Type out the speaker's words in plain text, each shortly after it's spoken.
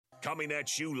Coming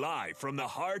at you live from the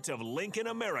heart of Lincoln,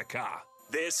 America.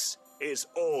 This is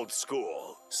Old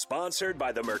School, sponsored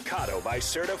by the Mercado by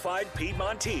Certified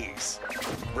Piedmontese.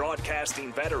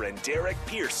 Broadcasting veteran Derek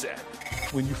Pearson.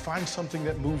 When you find something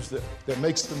that moves them, that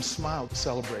makes them smile,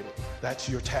 celebrate it. That's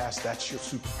your task. That's your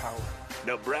superpower.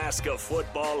 Nebraska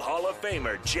Football Hall of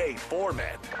Famer Jay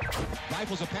Foreman.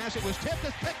 Rifles a pass. It was tipped.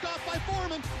 It's picked off by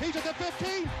Foreman. He's at the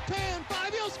 15, 10,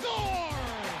 5. He'll score!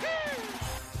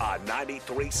 On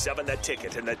 93.7 The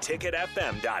Ticket and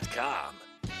theticketfm.com.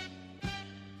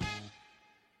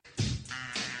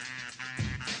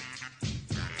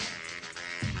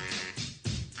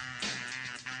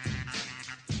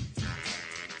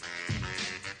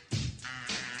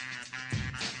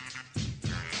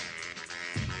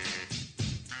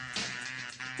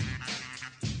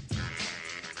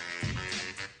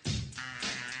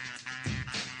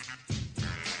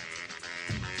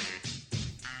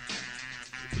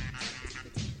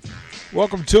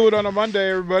 Welcome to it on a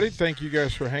Monday, everybody. Thank you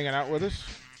guys for hanging out with us.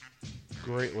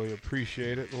 Greatly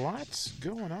appreciate it. Lots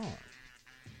going on.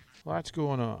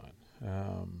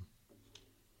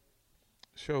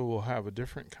 Show will have a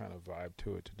different kind of vibe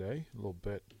to it today, a little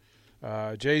bit.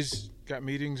 Jay's got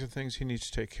meetings and things he needs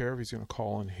to take care of. He's going to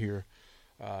call in here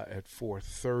at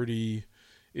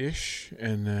 4:30-ish,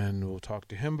 and then we'll talk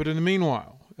to him. But in the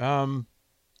meanwhile, a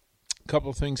couple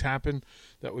of things happen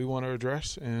that we want to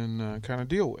address and kind of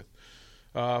deal with.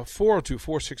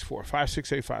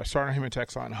 402-464-5685, Starter Heyman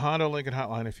text line, Honda Lincoln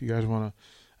hotline if you guys want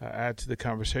to add to the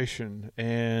conversation.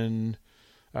 And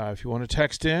if you want to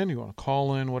text in, you want to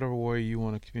call in, whatever way you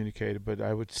want to communicate it. But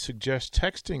I would suggest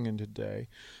texting in today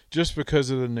just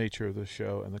because of the nature of the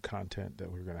show and the content that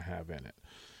we're going to have in it.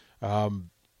 I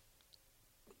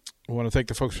want to thank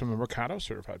the folks from the Mercado,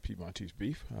 Certified Piedmontese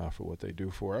Beef, for what they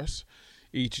do for us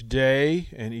each day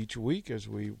and each week as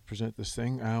we present this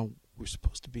thing. We're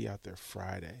supposed to be out there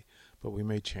Friday, but we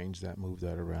may change that, move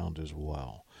that around as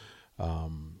well.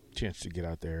 Chance to get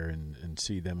out there and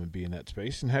see them and be in that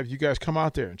space and have you guys come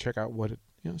out there and check out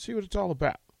see what it's all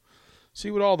about.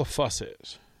 See what all the fuss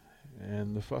is.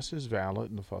 And the fuss is valid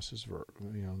and the fuss is,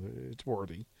 it's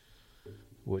worthy.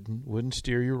 Wouldn't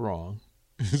steer you wrong.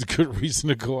 It's a good reason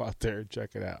to go out there and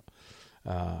check it out.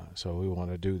 So we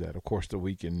want to do that. Of course, the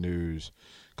weekend news,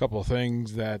 a couple of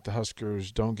things that the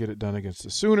Huskers don't get it done against the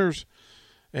Sooners,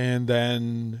 and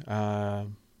then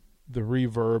the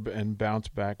reverb and bounce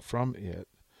back from it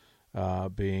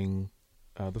being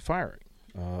the firing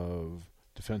of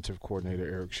defensive coordinator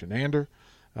Eric Shenander,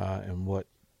 and what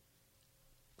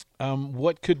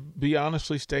could be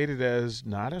honestly stated as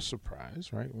not a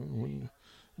surprise, right?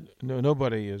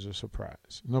 Nobody is a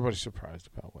surprise. Nobody's surprised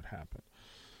about what happened.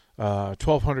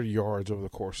 1,200 yards over the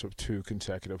course of 2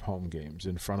 consecutive home games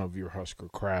in front of your Husker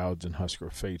crowds and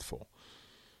Husker faithful.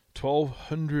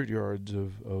 1,200 yards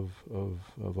of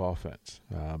offense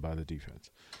by the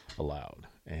defense allowed.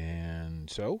 And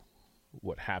so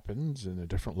what happens in a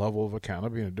different level of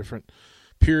accountability, in a different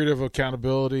period of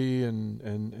accountability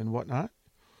and whatnot,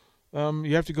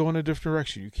 you have to go in a different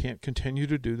direction. You can't continue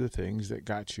to do the things that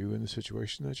got you in the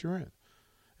situation that you're in.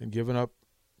 And giving up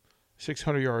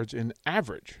 600 yards in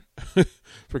average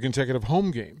for consecutive home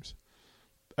games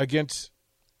against,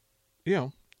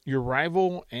 your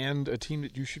rival and a team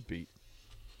that you should beat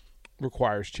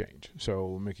requires change.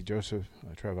 So Mickey Joseph,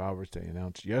 Trev Alvarez, they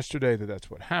announced yesterday that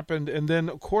that's what happened. And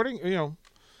then for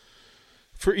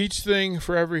each thing,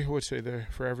 for every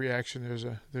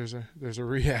action, there's a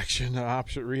reaction, an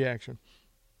opposite reaction.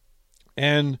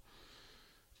 And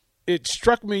it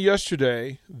struck me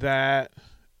yesterday that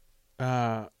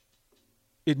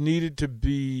it needed to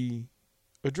be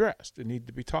addressed. It needed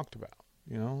to be talked about,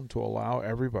 to allow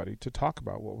everybody to talk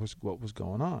about what was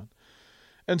going on.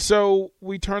 And so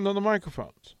we turned on the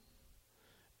microphones.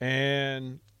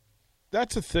 And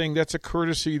that's a thing, that's a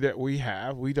courtesy that we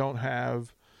have. We don't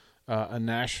have a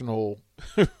national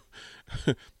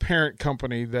parent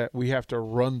company that we have to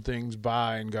run things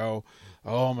by and go,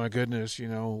 oh my goodness,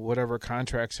 whatever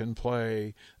contract's in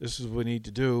play, this is what we need to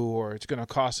do, or it's going to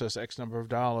cost us X number of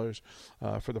dollars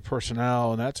for the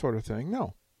personnel and that sort of thing.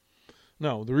 No.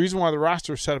 The reason why the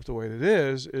roster is set up the way it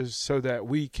is so that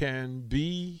we can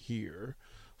be here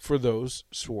for those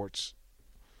sorts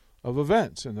of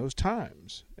events and those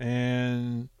times.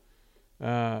 And,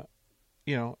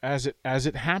 as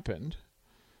it happened,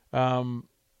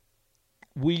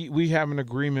 we have an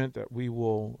agreement that we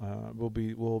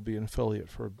will be an affiliate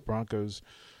for Broncos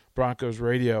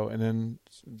radio, and then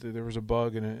there was a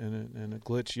bug and a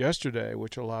glitch yesterday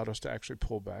which allowed us to actually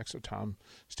pull back. So Tom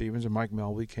Stevens and Mike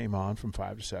Melby came on from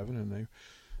 5 to 7, and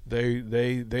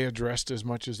They addressed as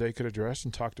much as they could address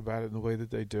and talked about it in the way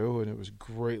that they do, and it was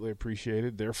greatly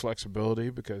appreciated. Their flexibility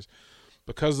because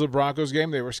of the Broncos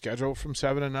game, they were scheduled from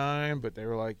 7 to 9, but they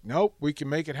were like, nope, we can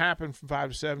make it happen from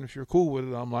 5 to 7 if you're cool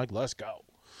with it. I'm like, let's go.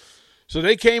 So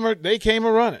they came a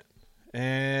running,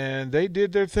 and they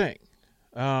did their thing,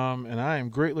 and I am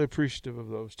greatly appreciative of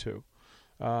those two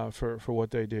for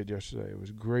what they did yesterday. It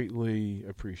was greatly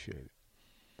appreciated.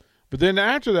 But then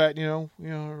after that, I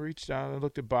reached out and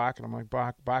looked at Bach, and I'm like,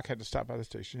 Bach had to stop by the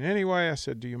station anyway. I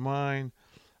said, do you mind?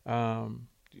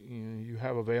 You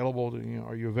have available?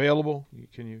 Are you available?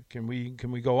 Can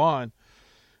we go on?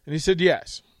 And he said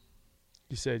yes.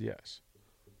 He said yes.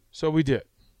 So we did.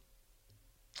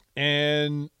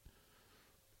 And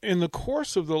in the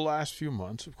course of the last few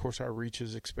months, of course, our reach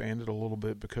has expanded a little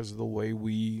bit because of the way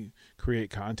we create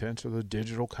content, so the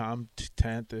digital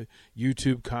content, the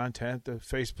YouTube content, the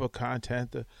Facebook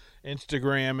content, the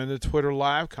Instagram and the Twitter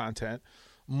live content.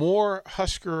 More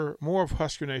of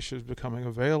Husker Nation is becoming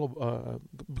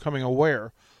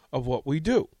aware of what we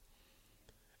do.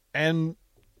 And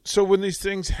so when these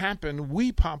things happen,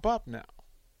 we pop up now.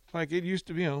 Like it used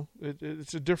to be,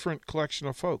 it's a different collection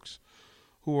of folks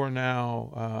who are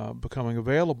now becoming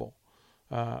available,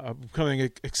 becoming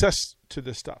access to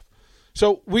this stuff.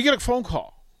 So we get a phone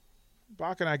call.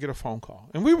 Bach and I get a phone call,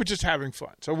 and we were just having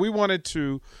fun. So we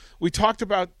talked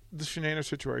about the Shenanigans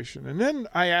situation, and then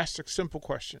I asked a simple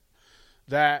question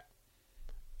that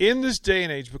in this day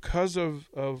and age, because of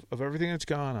everything that's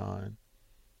gone on,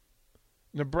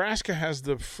 Nebraska has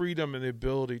the freedom and the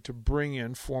ability to bring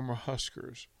in former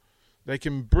Huskers. They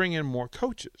can bring in more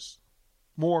coaches,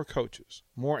 more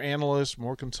analysts,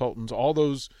 more consultants, all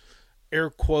those air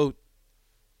quote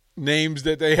names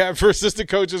that they have for assistant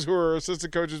coaches who are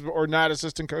assistant coaches or not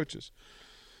assistant coaches.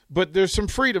 But there's some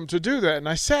freedom to do that. And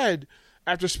I said,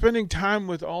 after spending time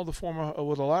with a lot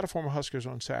of former Huskers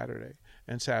on Saturday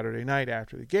and Saturday night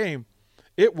after the game,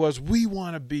 we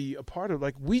want to be a part of,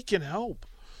 we can help,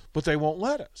 but they won't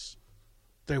let us.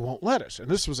 They won't let us. And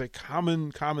this was a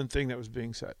common thing that was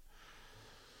being said.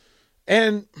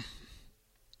 And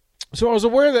so I was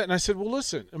aware of that, and I said, well,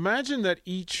 listen, imagine that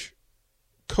each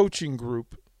coaching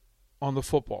group on the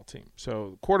football team,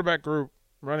 so quarterback group,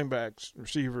 running backs,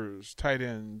 receivers, tight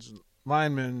ends,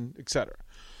 linemen, etc.,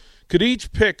 could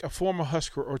each pick a former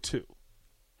Husker or two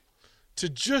to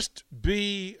just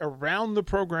be around the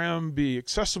program, be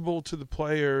accessible to the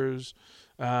players,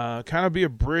 kind of be a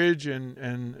bridge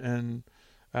and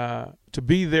to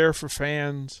be there for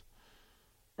fans,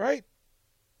 right?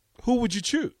 Who would you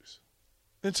choose?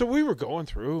 And so we were going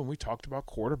through and we talked about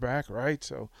quarterback, right?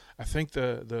 So I think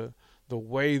the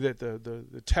way that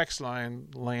the text line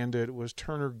landed was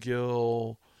Turner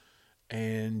Gill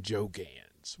and Joe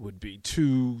Gans would be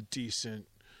two decent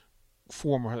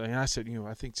former. And I said,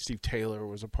 I think Steve Taylor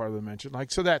was a part of the mention,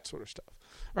 so that sort of stuff,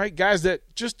 right? Guys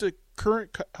that just the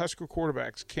current Husker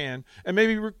quarterbacks can, and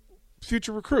maybe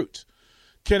future recruits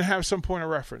can have some point of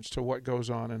reference to what goes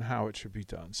on and how it should be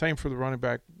done. Same for the running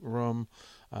back room.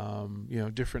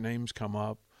 Different names come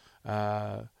up.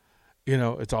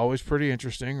 It's always pretty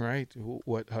interesting, right,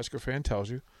 what Husker fan tells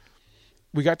you.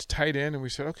 We got to tight end, and we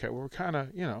said, okay, well, we're kind of,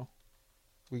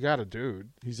 we got a dude.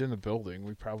 He's in the building.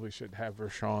 We probably should have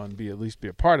Vershawn at least be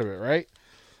a part of it, right?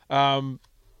 And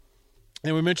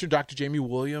we mentioned Dr. Jamie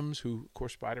Williams, who, of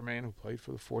course, Spider-Man, who played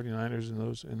for the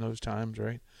 49ers in those times,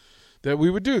 right, that we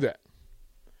would do that.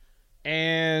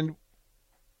 And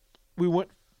we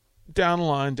went down the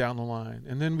line,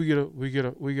 and then we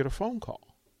get a phone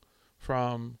call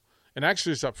from, and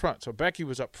actually it's up front. So Becky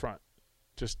was up front,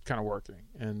 just kind of working,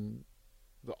 and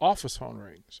the office phone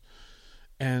rings,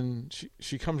 and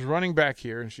she comes running back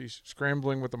here, and she's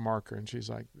scrambling with the marker, and she's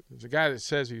like, "There's a guy that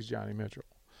says he's Johnny Mitchell.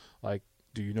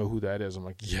 Do you know who that is?" I'm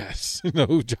like, "Yes, I know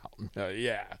who John.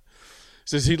 Yeah."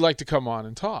 Says he'd like to come on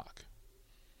and talk.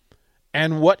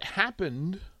 And what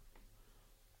happened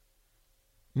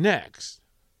next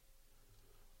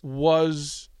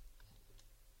was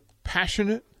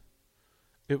passionate.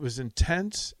 It was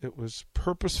intense. It was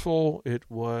purposeful. It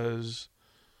was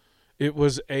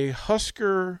a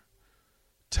Husker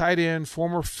tight end,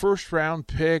 former first-round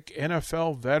pick,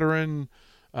 NFL veteran,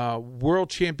 world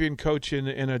champion coach in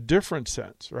a different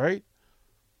sense, right?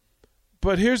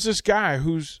 But here's this guy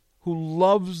who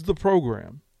loves the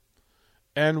program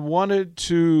and wanted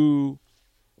to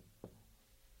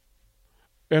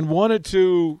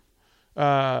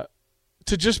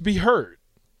just be heard.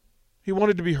 He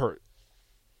wanted to be heard.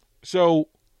 So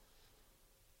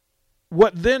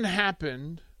what then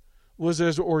happened was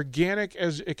as organic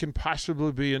as it can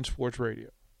possibly be in sports radio.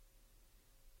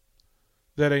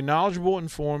 That a knowledgeable,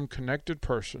 informed, connected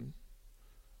person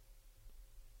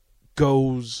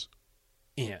goes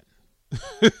in.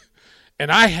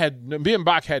 And me and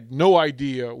Bach had no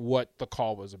idea what the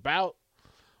call was about,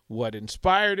 what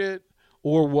inspired it,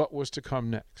 or what was to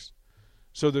come next.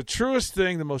 So the truest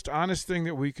thing, the most honest thing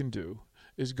that we can do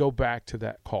is go back to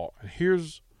that call. And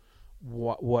here's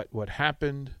what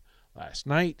happened last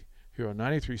night here on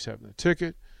 93.7 The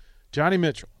Ticket. Johnny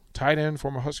Mitchell, tight end,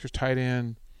 former Huskers tight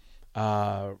end,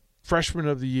 freshman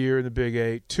of the year in the Big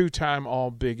 8, two-time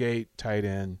all Big 8 tight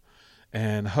end,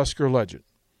 and Husker legend,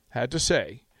 had to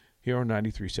say here on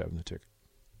 93.7 The Ticket.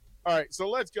 All right, so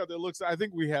let's go. I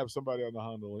think we have somebody on the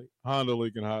Honda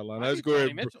Lincoln Hotline. Let's go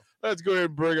ahead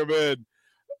and bring him in.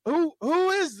 Who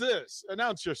is this?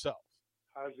 Announce yourself.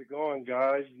 How's it going,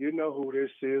 guys? You know who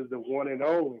this is, the one and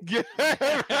only.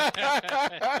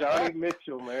 Johnny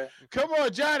Mitchell, man. Come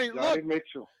on, Johnny. Johnny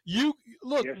Mitchell. You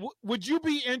look. Yes. Would you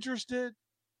be interested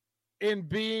in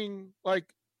being like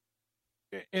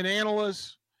an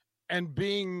analyst and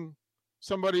being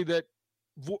somebody that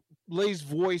lays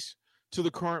voice to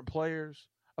the current players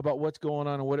about what's going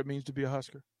on and what it means to be a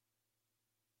Husker?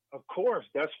 Of course.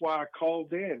 That's why I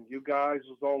called in. You guys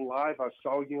was on live. I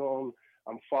saw you on.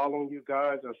 I'm following you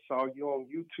guys. I saw you on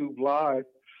YouTube Live.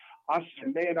 I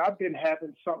said, man, I've been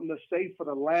having something to say for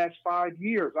the last 5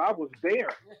 years. I was there.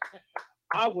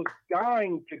 I was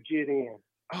dying to get in.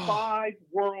 5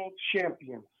 world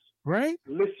champions. Right?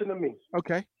 Listen to me.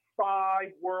 Okay.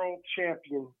 5 world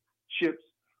championships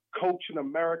coaching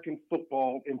American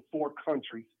football in 4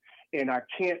 countries. And I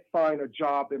can't find a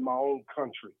job in my own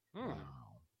country.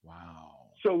 Wow.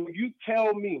 So you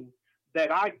tell me that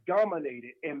I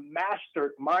dominated and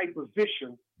mastered my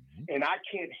position, and I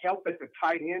can't help at the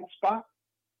tight end spot?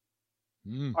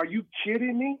 Are you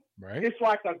kidding me? Right. It's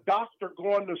like a doctor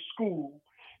going to school.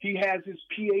 He has his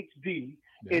PhD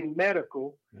in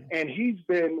medical, and he's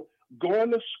been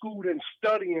going to school and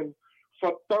studying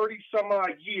for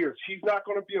 30-some-odd years. He's not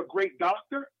going to be a great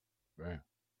doctor? Right.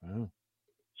 Oh.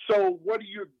 So what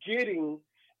you're getting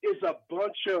is a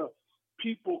bunch of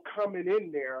people coming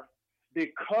in there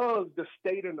because the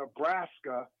state of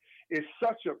Nebraska is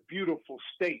such a beautiful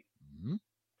state.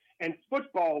 And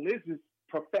football is a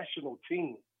professional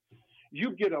team.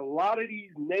 You get a lot of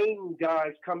these name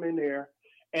guys come in there,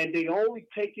 and they only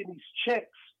taking these checks,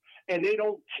 and they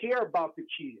don't care about the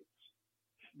kids.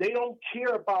 They don't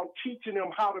care about teaching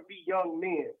them how to be young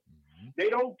men. They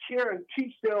don't care and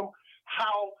teach them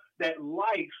how that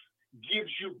life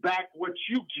gives you back what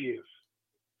you give.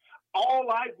 All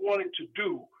I wanted to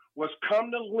do was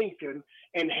come to Lincoln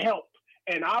and help,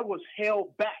 and I was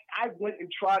held back. I went and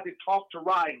tried to talk to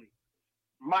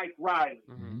Mike Riley,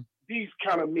 these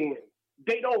kind of men.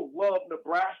 They don't love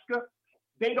Nebraska.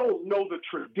 They don't know the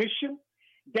tradition.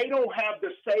 They don't have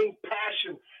the same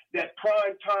passion that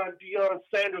primetime Deion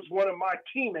Sanders, one of my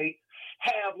teammates,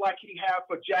 have like he had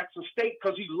for Jackson State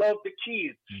because he loved the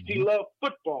kids. He loved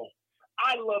football.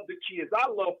 I love the kids. I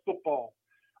love football.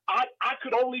 I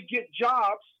could only get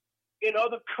jobs in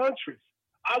other countries.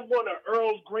 I won an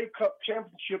Earl's Grey Cup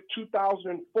championship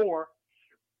 2004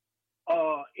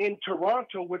 in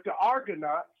Toronto with the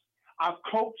Argonauts. I've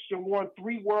coached and won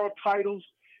 3 world titles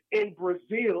in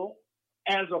Brazil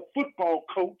as a football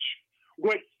coach.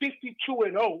 Went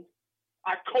 52-0.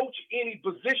 I coach any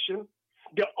position.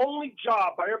 The only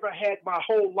job I ever had my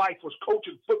whole life was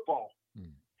coaching football.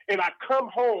 And I come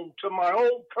home to my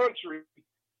own country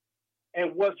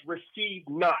and was received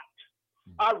not.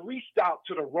 I reached out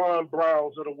to the Ron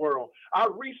Browns of the world. I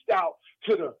reached out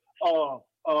to the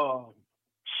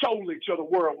Solich of the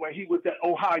world when he was at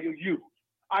Ohio U.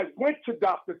 I went to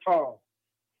Dr. Tom,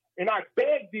 and I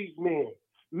begged these men,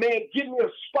 man, give me a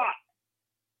spot.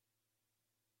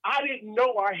 I didn't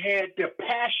know I had the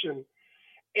passion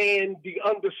and the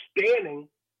understanding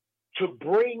to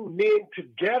bring men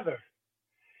together.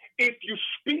 If you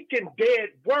speak in dead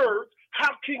words,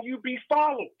 how can you be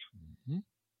followed?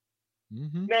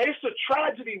 Now, it's a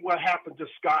tragedy what happened to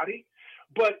Scotty,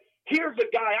 but here's a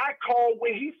guy I called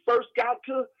when he first got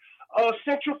to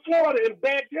Central Florida and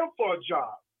begged him for a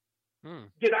job.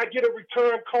 Did I get a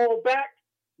return call back?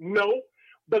 No.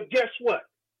 But guess what?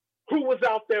 Who was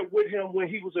out there with him when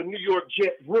he was a New York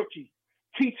Jet rookie,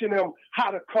 teaching him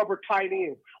how to cover tight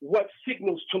end, what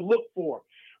signals to look for?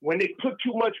 When they put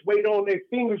too much weight on their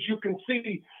fingers, you can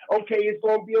see, okay, it's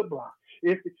going to be a block.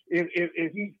 If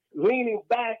he's leaning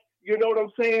back, you know what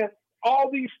I'm saying?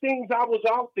 All these things I was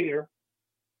out there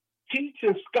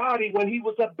teaching Scotty when he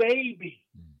was a baby.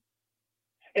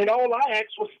 And all I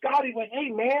asked was, Scotty went, hey,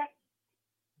 man,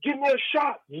 give me a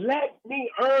shot. Let me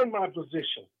earn my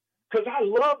position. Because I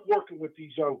love working with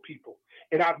these young people.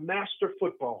 And I've mastered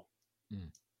football.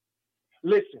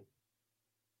 Listen,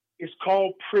 It's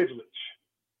called privilege.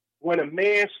 When a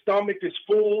man's stomach is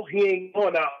full, he ain't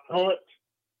going out hunt.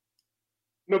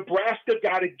 Nebraska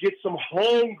got to get some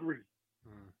hungry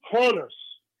hunters,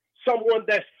 someone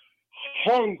that's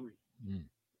hungry,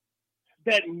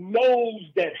 that knows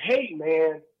that, hey,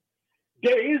 man,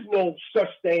 there is no such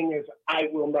thing as I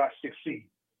will not succeed.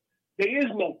 There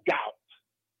is no doubt.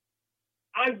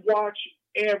 I watch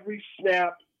every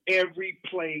snap, every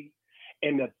play,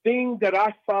 and the thing that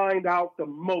I find out the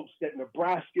most that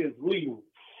Nebraska is leading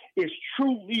is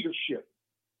true leadership,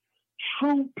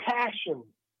 true passion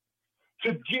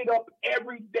to get up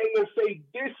every day and say,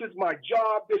 this is my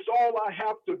job, this is all I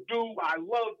have to do, I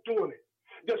love doing it.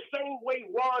 The same way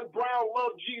Ron Brown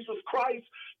loved Jesus Christ,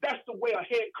 that's the way a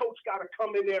head coach got to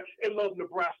come in there and love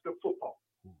Nebraska football.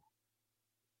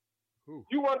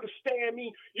 You understand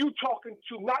me? You talking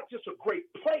to not just a great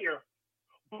player,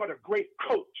 but a great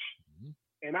coach.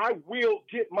 And I will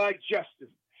get my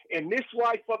justice in this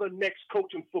life for the next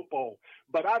coach in football.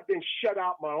 But I've been shut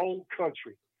out my own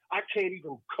country. I can't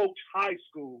even coach high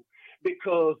school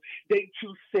because they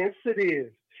too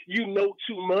sensitive. You know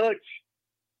too much.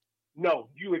 No,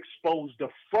 you expose the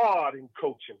fraud in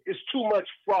coaching. It's too much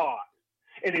fraud.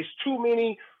 And there's too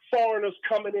many foreigners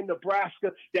coming in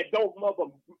Nebraska that don't love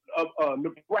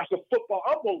Nebraska football.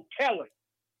 I'm going to tell it.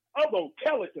 I'm going to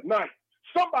tell it tonight.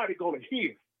 Somebody going to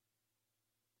hear.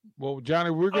 Well,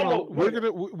 Johnny, we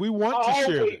want to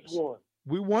share this.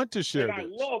 We want to share this. I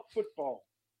love football.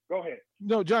 Go ahead.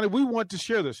 No, Johnny, we want to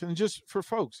share this, and just for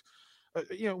folks,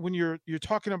 when you're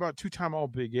talking about two-time All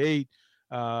Big Eight,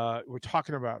 we're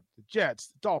talking about the Jets,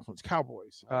 the Dolphins,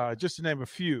 Cowboys, just to name a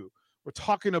few. We're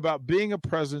talking about being a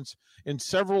presence in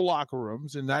several locker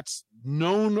rooms, and that's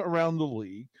known around the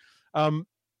league. And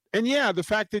yeah, the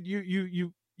fact that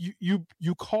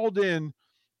you called in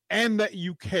and that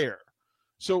you care.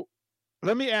 So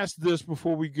let me ask this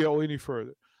before we go any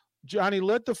further. Johnny,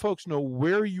 let the folks know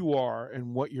where you are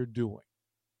and what you're doing.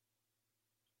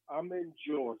 I'm in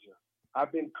Georgia.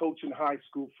 I've been coaching high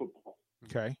school football.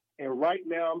 Okay. And right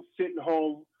now I'm sitting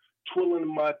home twiddling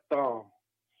my thumb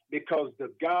because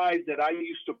the guys that I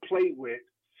used to play with,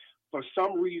 for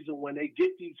some reason, when they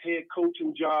get these head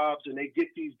coaching jobs and they get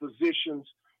these positions,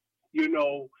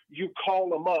 you call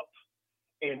them up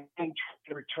and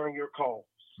return your calls.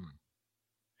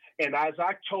 And as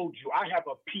I told you, I have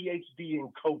a PhD in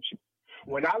coaching.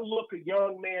 When I look a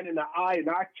young man in the eye and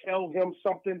I tell him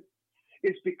something,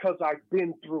 it's because I've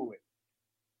been through it.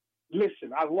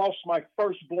 Listen, I lost my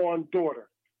firstborn daughter.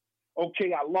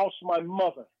 Okay, I lost my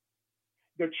mother.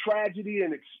 The tragedy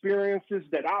and experiences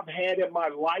that I've had in my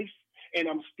life, and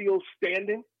I'm still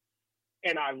standing,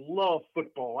 and I love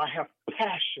football. I have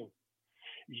passion.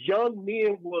 Young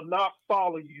men will not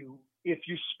follow you if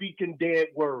you speak in dead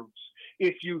words,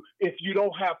 if you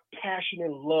don't have passion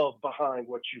and love behind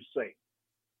what you say.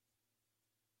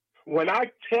 When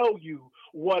I tell you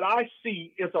what I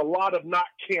see is a lot of not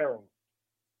caring.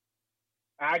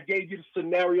 I gave you the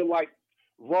scenario like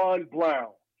Ron Brown.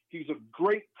 He's a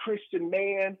great Christian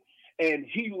man, and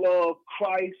he loved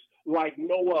Christ like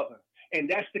no other. And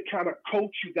that's the kind of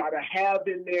coach you got to have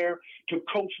in there to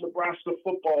coach Nebraska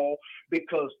football,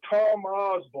 because Tom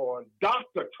Osborne,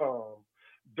 Dr. Tom,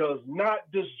 does not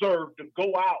deserve to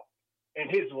go out in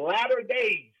his latter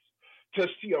days to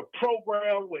see a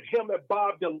program with him and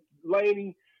Bob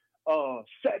Delaney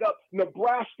set up.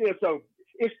 Nebraska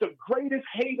it's the greatest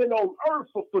haven on earth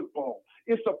for football.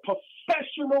 It's a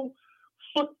professional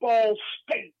football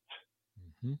state.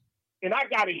 Mm-hmm. And I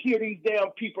got to hear these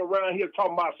damn people around here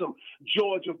talking about some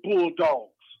Georgia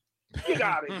Bulldogs. Get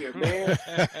out of here, man.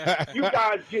 You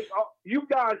guys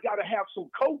got to have some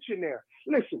coaching there.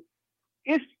 Listen,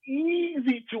 it's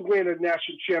easy to win a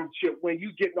national championship when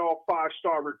you getting all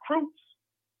 5-star recruits.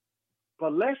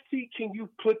 But let's see,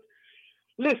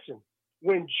 listen,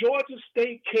 when Georgia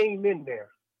State came in there,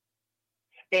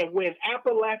 and when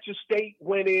Appalachian State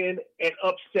went in and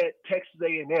upset Texas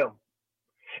A&M,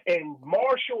 and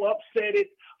Marshall upset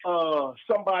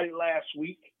somebody last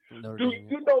week, you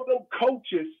know them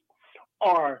coaches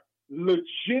are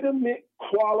legitimate,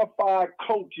 qualified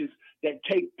coaches that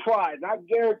take pride. And I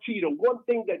guarantee you, the one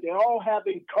thing that they all have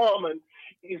in common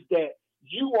is that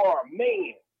you are a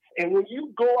man. And when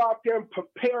you go out there and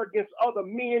prepare against other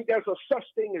men, there's a such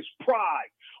thing as pride.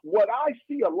 What I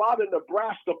see a lot of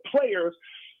Nebraska players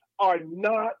are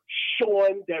not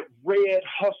showing that red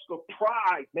Husker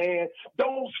pride, man.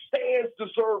 Those fans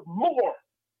deserve more.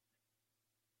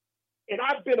 And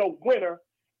I've been a winner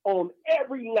on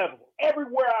every level.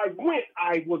 Everywhere I went,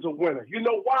 I was a winner. You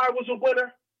know why I was a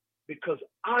winner? Because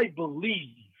I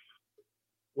believe,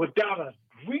 without a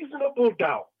reasonable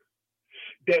doubt,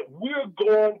 that we're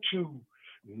going to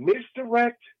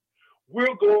misdirect,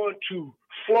 we're going to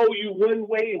flow you one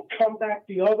way and come back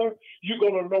the other. You're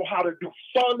going to know how to do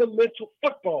fundamental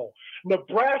football.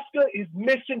 Nebraska is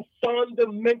missing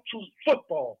fundamental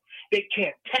football. They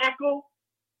can't tackle.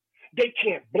 They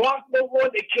can't block no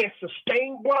one. They can't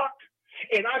sustain block.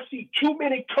 And I see too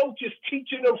many coaches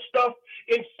teaching them stuff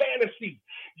in fantasy.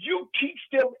 You teach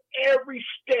them every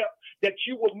step that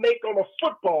you will make on a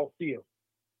football field.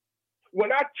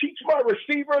 When I teach my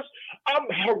receivers, I'm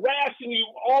harassing you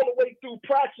all the way through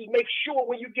practice. Make sure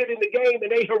when you get in the game and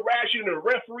they harass you and the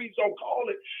referees don't call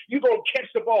it, you're going to catch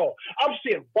the ball. I'm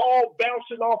seeing ball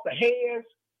bouncing off the hands.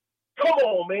 Come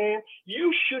on, man.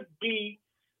 You should be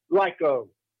like a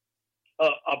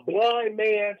blind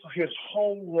man his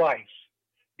whole life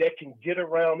that can get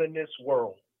around in this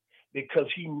world because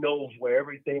he knows where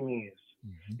everything is,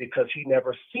 because he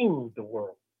never seen the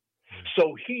world.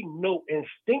 So he know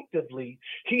instinctively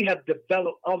he have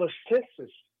developed other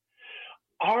senses.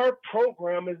 Our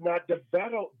program is not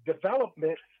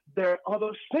development, there are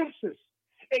other senses.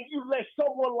 And you let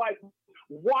someone like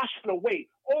washing away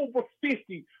over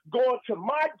 50 go into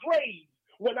my grave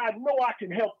when I know I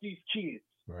can help these kids.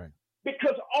 Right.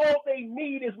 Because all they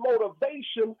need is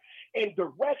motivation and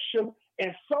direction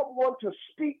and someone to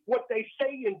speak what they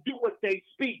say and do what they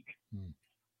speak.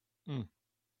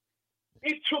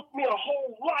 It took me a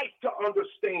whole life to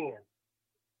understand.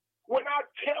 When I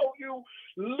tell you,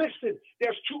 listen,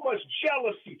 there's too much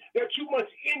jealousy, there's too much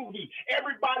envy.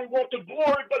 Everybody wants the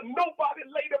glory, but nobody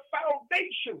laid a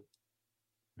foundation.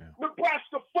 Yeah.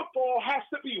 Nebraska football has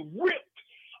to be ripped,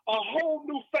 a whole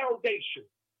new foundation.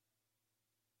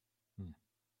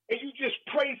 And you just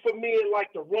pray for men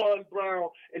like the Ron Brown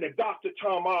and the Dr.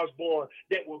 Tom Osborne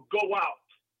that will go out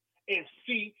and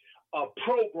see a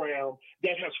program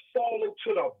that has fallen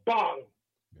to the bottom.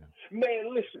 Yeah.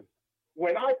 Man, listen,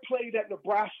 when I played at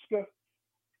Nebraska,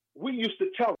 we used to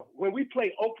tell them, when we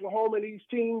played Oklahoma and these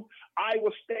teams,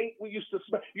 Iowa State, we used to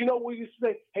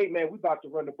say, hey, man, we about to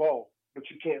run the ball, but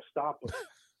you can't stop us.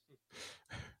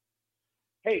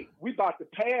 Hey, we about to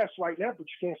pass right now, but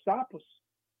you can't stop us.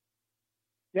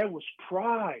 There was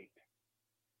pride.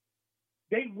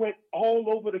 They went all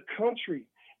over the country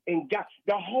and got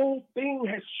the whole thing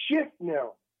has shifted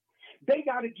now. They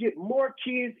got to get more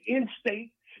kids in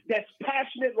state that's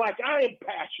passionate like I am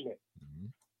passionate.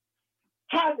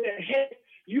 How the heck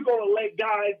you going to let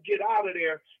guys get out of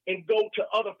there and go to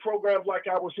other programs like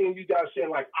I was hearing you guys saying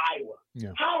like Iowa?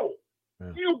 Yeah. How?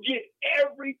 Yeah. You get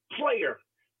every player.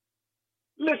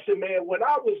 Listen, man, when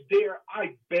I was there,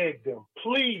 I begged them,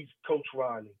 please, Coach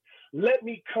Riley, let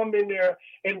me come in there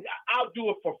and I'll do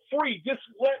it for free. Just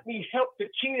let me help the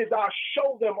kids. I'll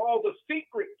show them all the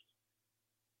secrets.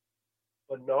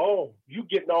 But no, you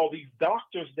getting all these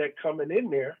doctors that coming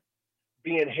in there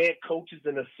being head coaches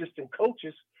and assistant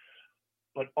coaches,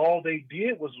 but all they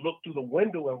did was look through the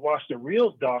window and watch the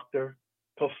real doctor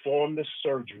perform the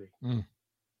surgery.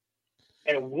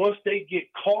 And once they get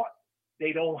caught,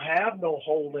 they don't have no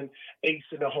hole in ace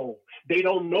in the hole. They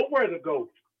don't know where to go.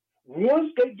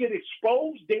 Once they get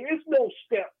exposed, there is no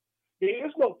step. There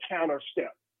is no counter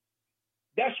step.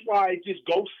 That's why it just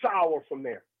goes sour from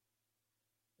there.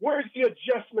 Where's the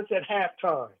adjustments at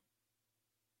halftime?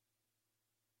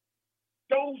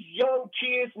 Those young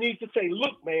kids need to say,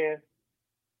 look, man,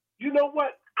 you know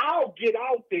what? I'll get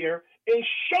out there and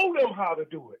show them how to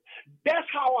do it. That's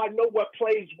how I know what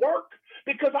plays work,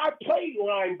 because I played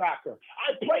linebacker.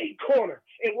 I played corner.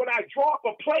 And when I drop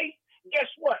a play, guess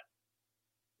what?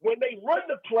 When they run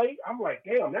the play, I'm like,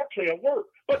 damn, that play will work.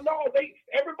 But no,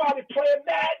 everybody playing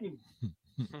Madden.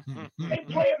 They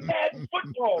playing Madden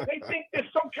football. They think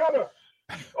there's some kind of,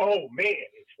 oh, man,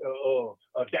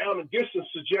 a down and distance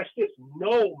suggests this.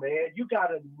 No, man, you got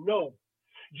to know.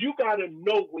 You got to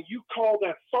know when you call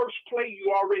that first play,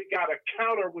 you already got a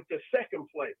counter with the second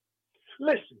play.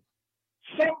 Listen,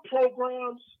 some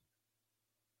programs,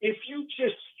 if you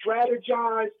just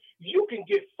strategize, you can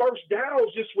get first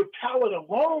downs just with talent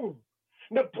alone.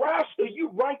 Nebraska, you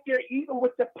right there even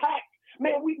with the pack.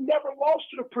 Man, we never lost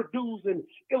to the Purdue's and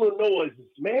Illinois,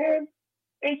 man.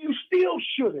 And you still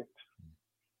shouldn't.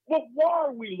 But why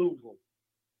are we losing?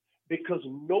 Because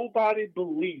nobody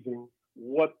believing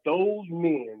what those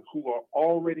men who are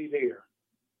already there.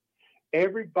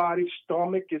 Everybody's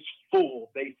stomach is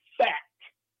full. They fat.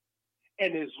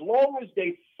 And as long as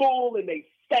they full and they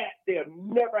fat, they'll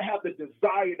never have the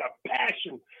desire, the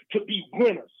passion to be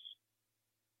winners.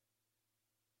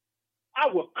 I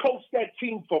would coach that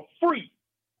team for free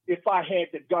if I had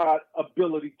the God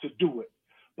ability to do it.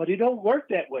 But it don't work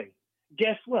that way.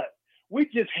 Guess what? We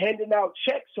just handing out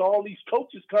checks to all these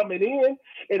coaches coming in,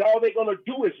 and all they're going to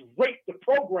do is rape the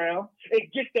program and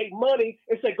get their money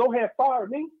and say, go ahead, fire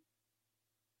me.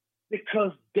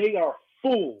 Because they are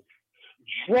full,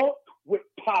 drunk with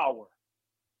power.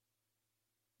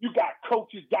 You got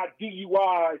coaches, got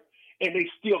DUIs, and they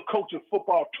still coaching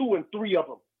football, 2 and 3 of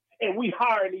them. And we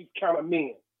hiring these kind of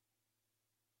men.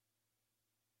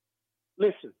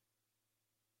 Listen,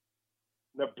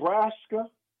 Nebraska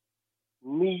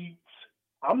needs,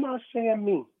 I'm not saying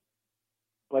me,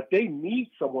 but they need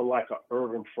someone like an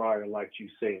Urban Fryer, like you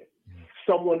said.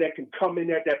 Someone that can come in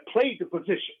there that played the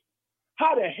position.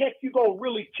 How the heck you gonna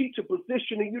really teach a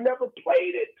position and you never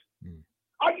played it?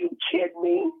 Are you kidding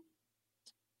me?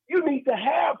 You need to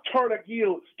have Turner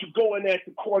Gill to go in there at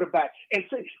the quarterback and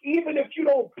say, even if you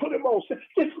don't put him on,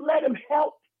 just let him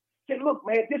help. Say, look,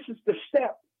 man, this is the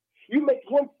step. You make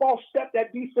one false step,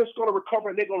 that defense is going to recover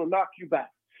and they're going to knock you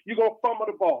back. You're going to fumble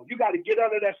the ball. You got to get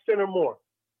under that center more.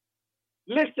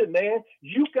 Listen, man,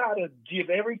 you got to give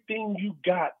everything you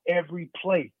got every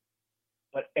play.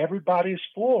 But everybody is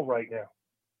full right now.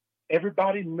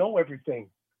 Everybody know everything.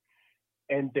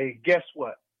 And guess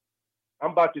what?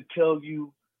 I'm about to tell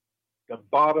you the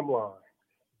bottom line.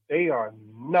 They are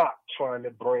not trying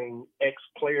to bring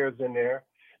ex-players in there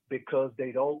because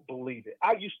they don't believe it.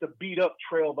 I used to beat up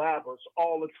Trail Adams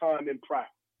all the time in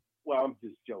practice. Well, I'm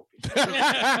just joking.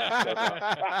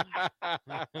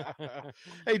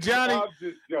 Hey Johnny. I'm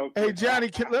just joking. Hey Johnny,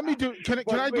 can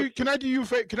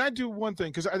I do one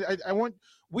thing? Because I want,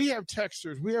 we have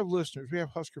texters, we have listeners, we have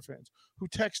Husker fans who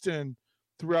text in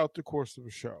throughout the course of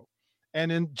the show. And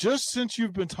then just since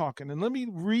you've been talking, and let me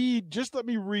read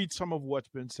some of what's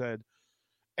been said,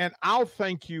 and I'll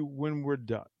thank you when we're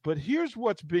done. But here's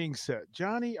what's being said.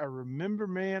 Johnny, I remember,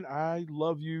 man, I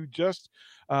love you.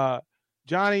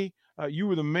 Johnny, you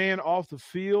were the man off the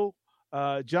field.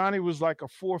 Johnny was like a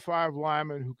 4-5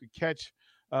 lineman who could catch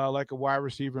like a wide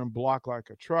receiver and block like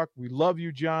a truck. We love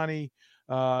you, Johnny.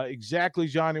 Exactly,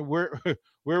 Johnny. Where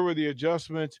were the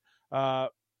adjustments?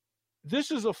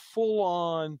 This is a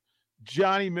full-on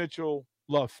Johnny Mitchell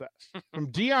love fest.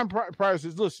 From Dion Pryor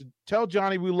says, listen, tell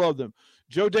Johnny we love them.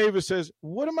 Joe Davis says,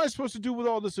 what am I supposed to do with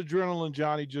all this adrenaline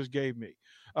Johnny just gave me?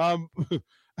 The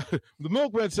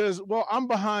Milkman says, well, I'm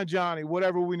behind Johnny,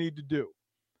 whatever we need to do.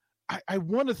 I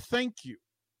want to thank you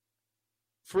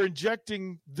for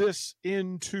injecting this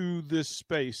into this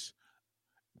space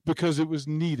because it was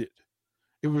needed.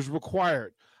 It was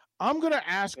required. I'm going to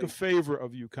ask a favor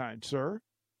of you, kind sir.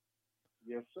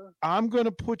 Yes, sir. I'm going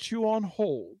to put you on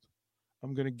hold.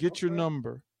 I'm going to get your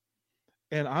number,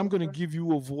 and I'm going to give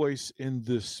you a voice in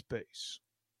this space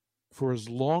for as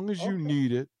long as you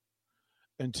need it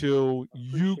until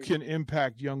you can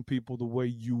impact young people the way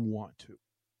you want to.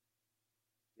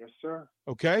 Yes, sir.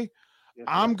 Okay? Yes,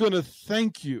 I'm going to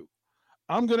thank you.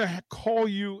 I'm going to call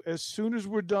you as soon as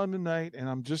we're done tonight, and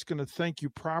I'm just going to thank you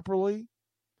properly.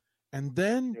 And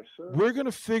then we're going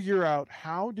to figure out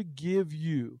how to give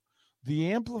you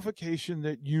the amplification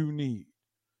that you need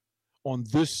on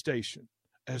this station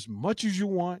as much as you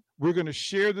want. We're going to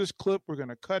share this clip. We're going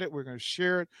to cut it. We're going to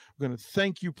share it. We're going to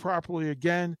thank you properly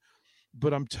again.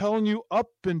 But I'm telling you, up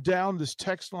and down this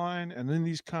text line and in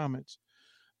these comments,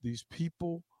 these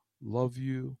people love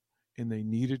you and they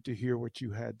needed to hear what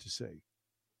you had to say.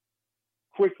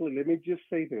 Quickly, let me just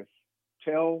say this.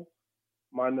 Tell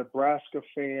my Nebraska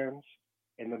fans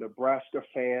and the Nebraska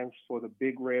fans for the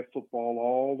Big Red football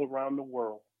all around the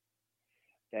world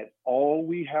that all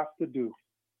we have to do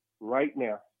right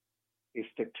now is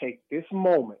to take this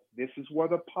moment, this is where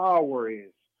the power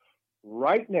is,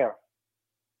 right now,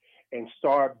 and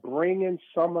start bringing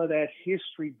some of that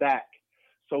history back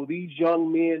so these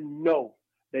young men know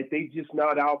that they just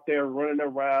not out there running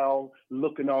around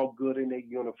looking all good in their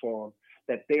uniform,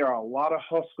 that there are a lot of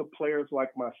Husker players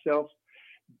like myself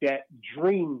that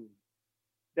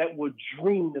would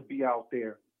dream to be out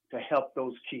there to help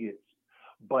those kids.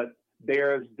 But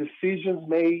there's decisions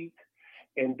made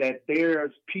and that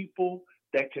there's people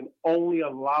that can only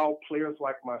allow players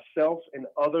like myself and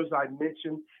others I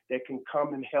mentioned that can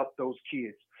come and help those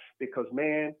kids. Because,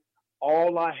 man,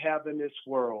 all I have in this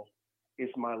world is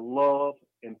my love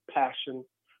and passion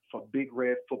for Big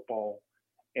Red football.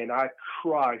 And I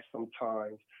cry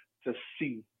sometimes to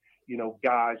see,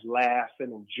 guys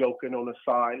laughing and joking on the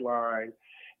sideline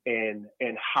and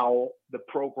how the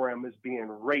program is being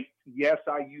raped. Yes,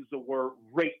 I use the word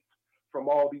rape from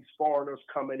all these foreigners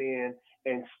coming in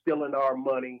and stealing our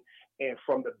money. And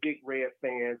from the Big Red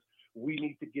fans, we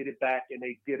need to get it back. And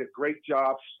they did a great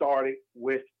job starting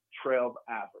with Trev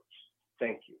Alberts.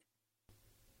 Thank you.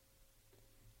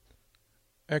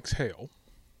 Exhale.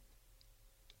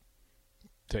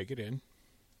 take it in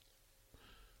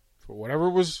for whatever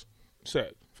was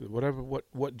said, for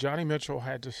what Johnny Mitchell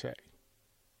had to say,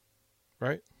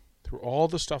 right? Through all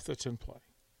the stuff that's in play,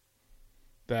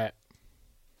 that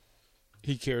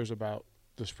he cares about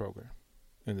this program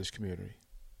and this community.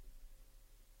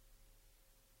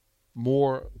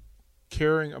 More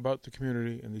caring about the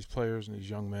community and these players and these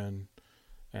young men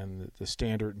and the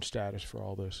standard and status for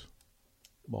all this.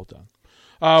 Well done.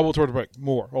 We'll turn to break.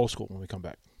 More Old School when we come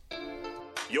back.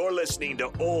 You're listening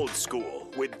to Old School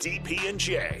with DP and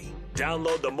J.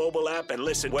 Download the mobile app and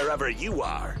listen wherever you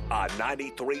are on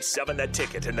 93.7 The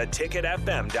Ticket and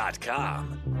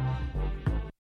theticketfm.com.